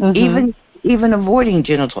 Mm-hmm. Even avoiding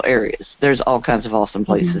genital areas, there's all kinds of awesome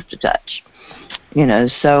places to touch.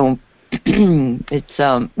 So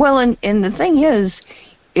it's well, and the thing is,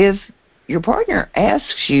 if your partner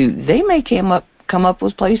asks you, they may come up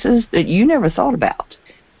with places that you never thought about,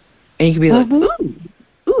 and you can be like,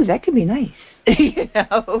 ooh, that could be nice.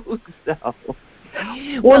 So.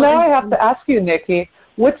 Well, now I have to ask you, Nikki,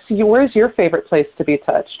 where's your favorite place to be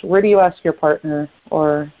touched? Where do you ask your partner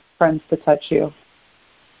or friends to touch you?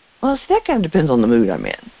 Well, that kind of depends on the mood I'm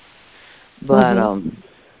in. But,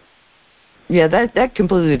 yeah, that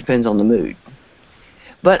completely depends on the mood.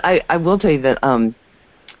 But I will tell you that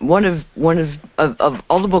one of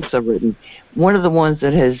all the books I've written, one of the ones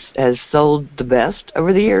that has sold the best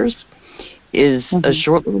over the years is a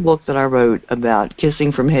short little book that I wrote about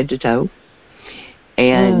kissing from head to toe.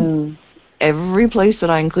 And every place that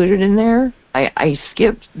I included in there, I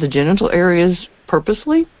skipped the genital areas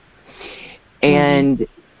purposely. And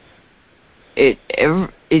it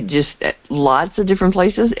just lots of different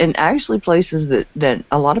places, and actually places that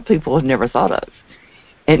a lot of people have never thought of.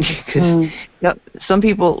 And because some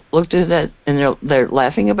people looked at that and they're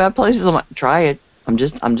laughing about places. I'm like, try it. I'm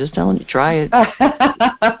just telling you, try it.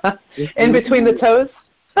 In between the toes.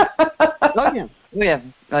 Oh yeah.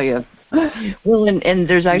 Well, and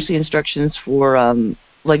there's actually instructions for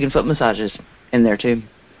leg and foot massages in there too.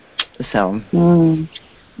 So,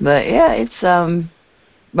 but yeah, it's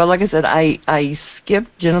but like I said, I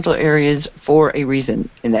skipped genital areas for a reason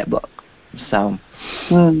in that book. So,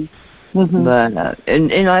 but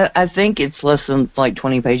and I think it's less than like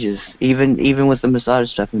 20 pages, even with the massage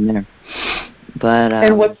stuff in there. But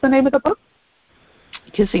and what's the name of the book?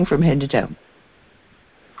 Kissing from Head to Toe.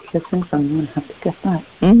 Kissing from. I'm gonna have to get that.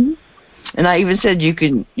 And I even said you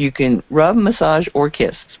can rub, massage, or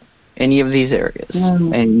kiss any of these areas,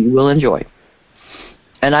 and you will enjoy.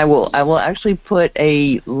 And I will actually put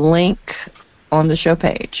a link on the show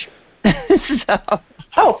page.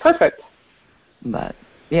 Oh, perfect. But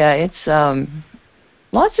yeah, it's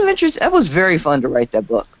lots of interest. It was very fun to write that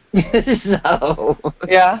book. So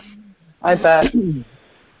yeah, I bet.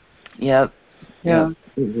 Yep. Yeah.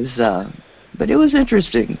 It was, but it was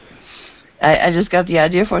interesting. I just got the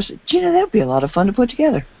idea for it. That would be a lot of fun to put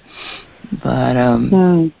together. But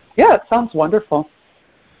yeah, it sounds wonderful.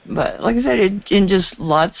 But like I said, in just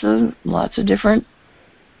lots of different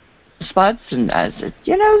spots, and I said,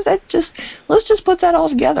 let's just put that all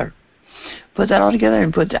together. Put that all together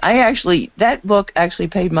and that book actually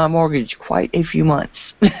paid my mortgage quite a few months.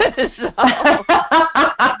 That's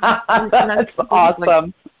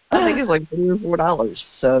awesome. I think it's like $3 or $4.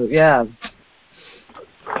 So yeah.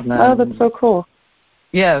 Oh, that's so cool.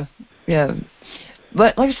 Yeah.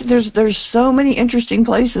 But like I said, there's so many interesting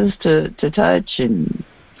places to touch, and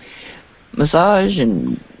massage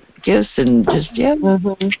and kiss and just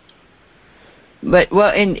But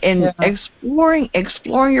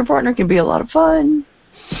exploring your partner can be a lot of fun.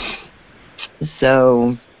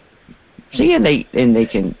 So, and they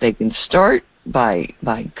can start by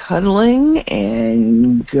cuddling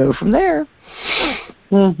and go from there.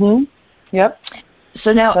 Yep.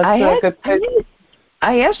 So now I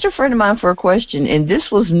asked a friend of mine for a question, and this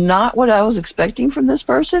was not what I was expecting from this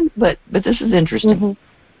person, but this is interesting.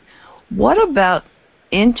 What about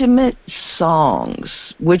intimate songs,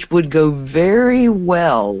 which would go very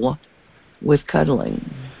well with cuddling?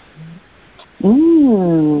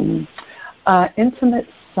 Intimate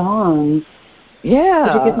songs. Yeah.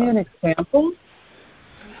 Could you give me an example?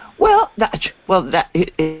 Well,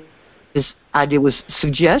 this idea was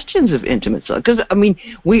suggestions of intimate songs. Because, I mean,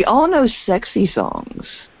 we all know sexy songs,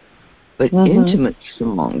 but intimate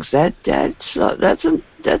songs, that's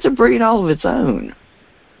a breed all of its own.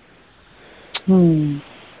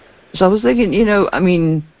 So I was thinking, I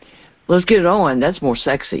mean, let's get it on. That's more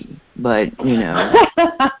sexy, but, I mean,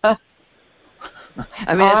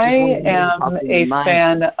 I am a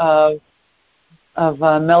fan of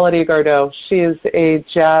Melody Gardot. She is a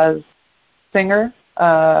jazz singer,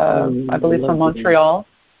 I believe from Montreal.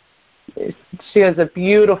 She has a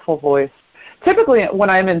beautiful voice. Typically,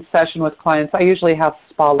 when I'm in session with clients, I usually have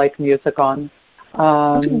spa-like music on.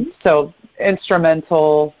 So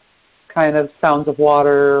instrumental kind of sounds of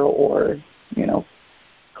water or,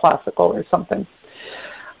 classical or something.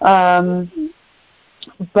 And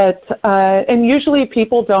usually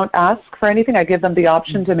people don't ask for anything. I give them the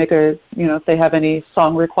option to make if they have any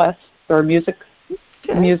song requests or music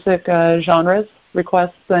genres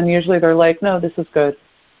requests, then usually they're like, no, this is good.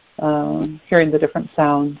 Hearing the different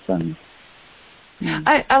sounds. And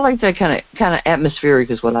I like that kind of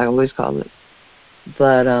atmospheric is what I always call it.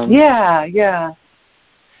 But yeah.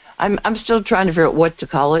 I'm still trying to figure out what to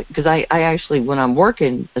call it, because I actually, when I'm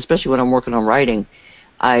working, especially when I'm working on writing,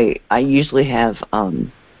 I usually have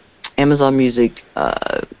Amazon Music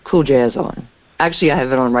Cool Jazz on. Actually, I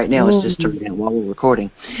have it on right now. It's just turned on while we're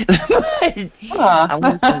recording. I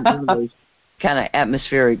want one of those kind of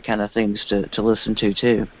atmospheric kind of things to listen to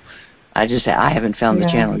too. I haven't found the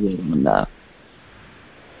channel yet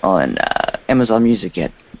on Amazon Music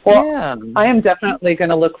yet. Well, I am definitely going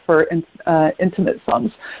to look for intimate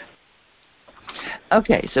songs.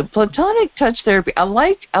 Okay, so platonic touch therapy. I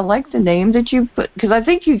like the name that you put, because I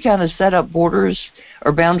think you kind of set up borders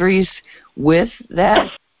or boundaries with that,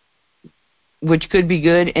 which could be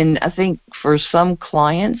good. And I think for some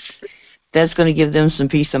clients, that's going to give them some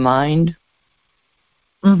peace of mind,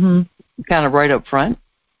 kind of right up front,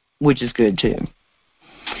 which is good too.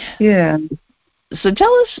 Yeah. So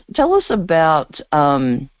tell us about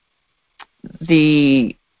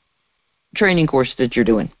the training course that you're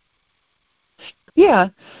doing. Yeah.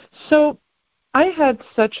 So I had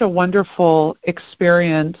such a wonderful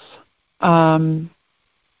experience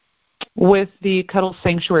with the Cuddle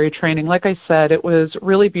Sanctuary training. Like I said, it was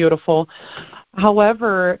really beautiful.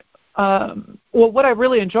 However, what I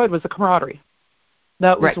really enjoyed was the camaraderie.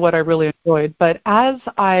 That was what I really enjoyed. But as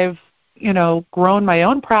I've, grown my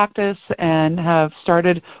own practice and have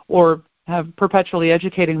started or have perpetually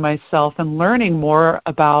educating myself and learning more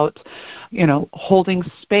about, holding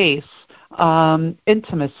space,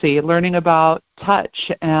 intimacy, learning about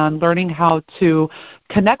touch, and learning how to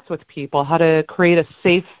connect with people, how to create a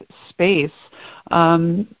safe space,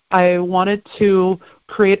 I wanted to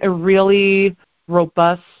create a really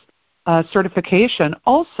robust certification.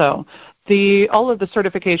 Also, all of the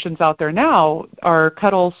certifications out there now are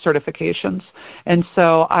Cuddle certifications, and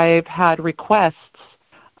so I've had requests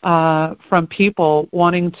from people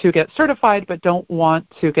wanting to get certified but don't want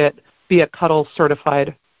to be a Cuddle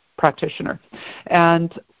certified practitioner.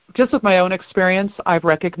 And just with my own experience, I've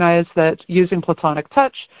recognized that using platonic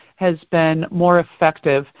touch has been more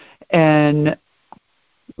effective in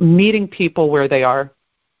meeting people where they are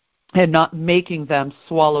and not making them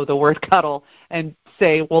swallow the word cuddle and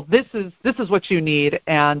say, well, this is what you need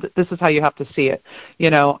and this is how you have to see it.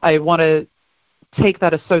 I want to take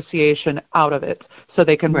that association out of it so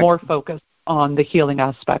they can more focus on the healing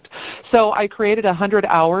aspect. So I created a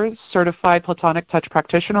 100-hour certified platonic touch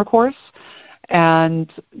practitioner course,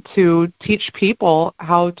 and to teach people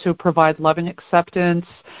how to provide loving acceptance,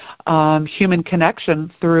 human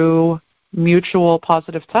connection through mutual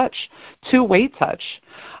positive touch, two-way touch.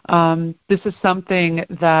 This is something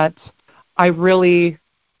that I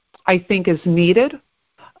think is needed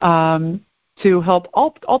to help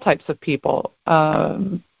all types of people,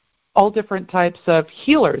 all different types of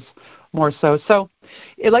healers more so. So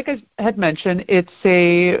like I had mentioned, it's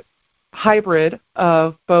a hybrid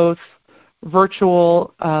of both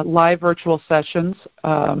live virtual sessions,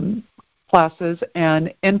 classes,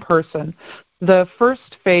 and in person. The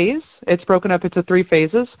first phase, it's broken up into 3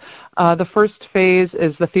 phases. The first phase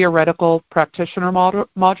is the theoretical practitioner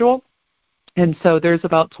module. And so there's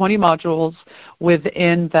about 20 modules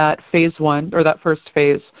within that phase 1, or that first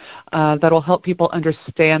phase, that will help people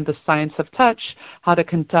understand the science of touch, how to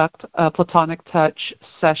conduct a platonic touch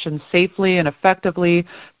session safely and effectively,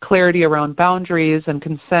 clarity around boundaries and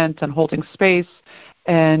consent and holding space,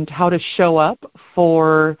 and how to show up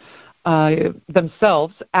for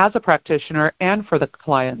themselves as a practitioner and for the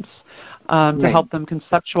clients, to help them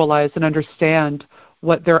conceptualize and understand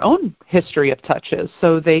what their own history of touch is,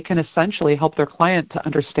 so they can essentially help their client to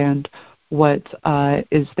understand what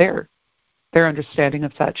is their understanding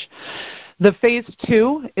of touch. The phase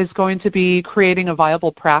 2 is going to be creating a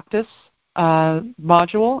viable practice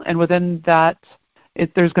module, and within that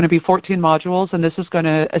there's going to be 14 modules, and this is going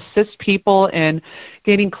to assist people in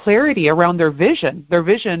gaining clarity around their vision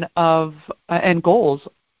of and goals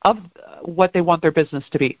of what they want their business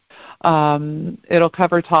to be. It'll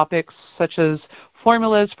cover topics such as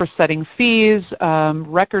formulas for setting fees,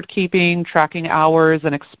 record keeping, tracking hours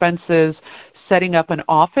and expenses, setting up an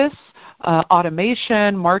office,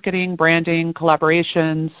 automation, marketing, branding,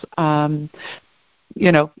 collaborations,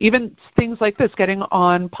 even things like this, getting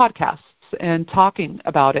on podcasts and talking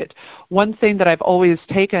about it. One thing that I've always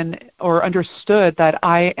taken or understood, that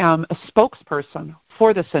I am a spokesperson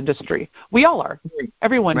for this industry. We all are.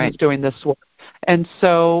 Everyone who's doing this work. And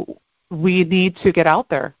so we need to get out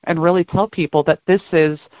there and really tell people that this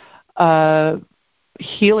is a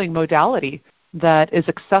healing modality that is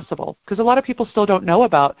accessible, because a lot of people still don't know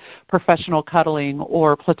about professional cuddling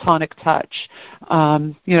or platonic touch.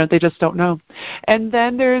 They just don't know. And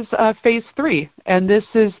then there's phase 3, and this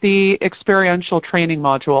is the experiential training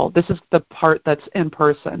module. This is the part that's in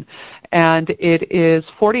person, and it is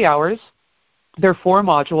 40 hours. There are 4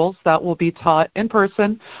 modules that will be taught in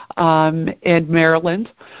person in Maryland,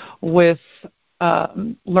 with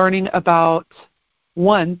learning about,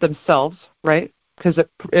 one, themselves, right? Because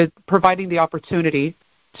it providing the opportunity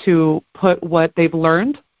to put what they've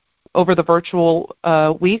learned over the virtual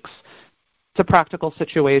weeks to practical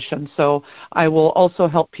situations. So I will also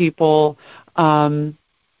help people have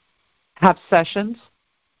sessions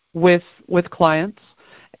with clients.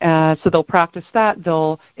 So they'll practice that.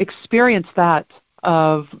 They'll experience that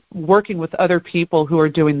of working with other people who are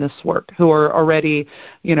doing this work, who are already,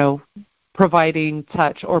 providing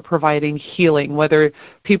touch or providing healing, whether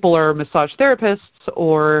people are massage therapists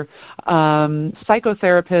or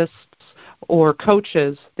psychotherapists or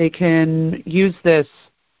coaches. They can use this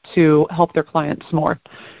to help their clients more.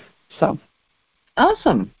 So,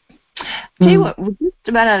 awesome. Tell you what, we're just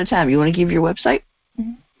about out of time. You want to give your website?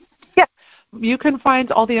 Yeah. You can find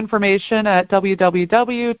all the information at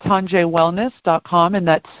www.tanjewellness.com, and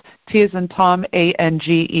that's T as in Tom,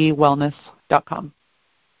 ANGE wellness.com.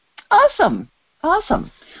 Awesome.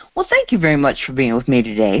 Well, thank you very much for being with me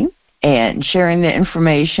today and sharing the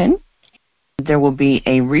information. There will be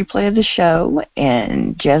a replay of the show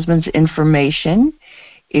and Jasmine's information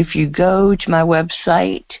if you go to my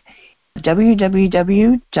website,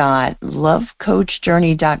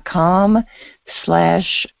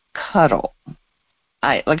 www.lovecoachjourney.com/cuddle.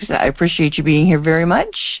 Like I said, I appreciate you being here very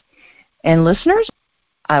much. And listeners,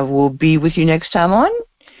 I will be with you next time on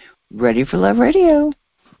Ready for Love Radio.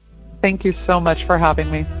 Thank you so much for having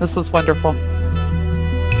me. This was wonderful.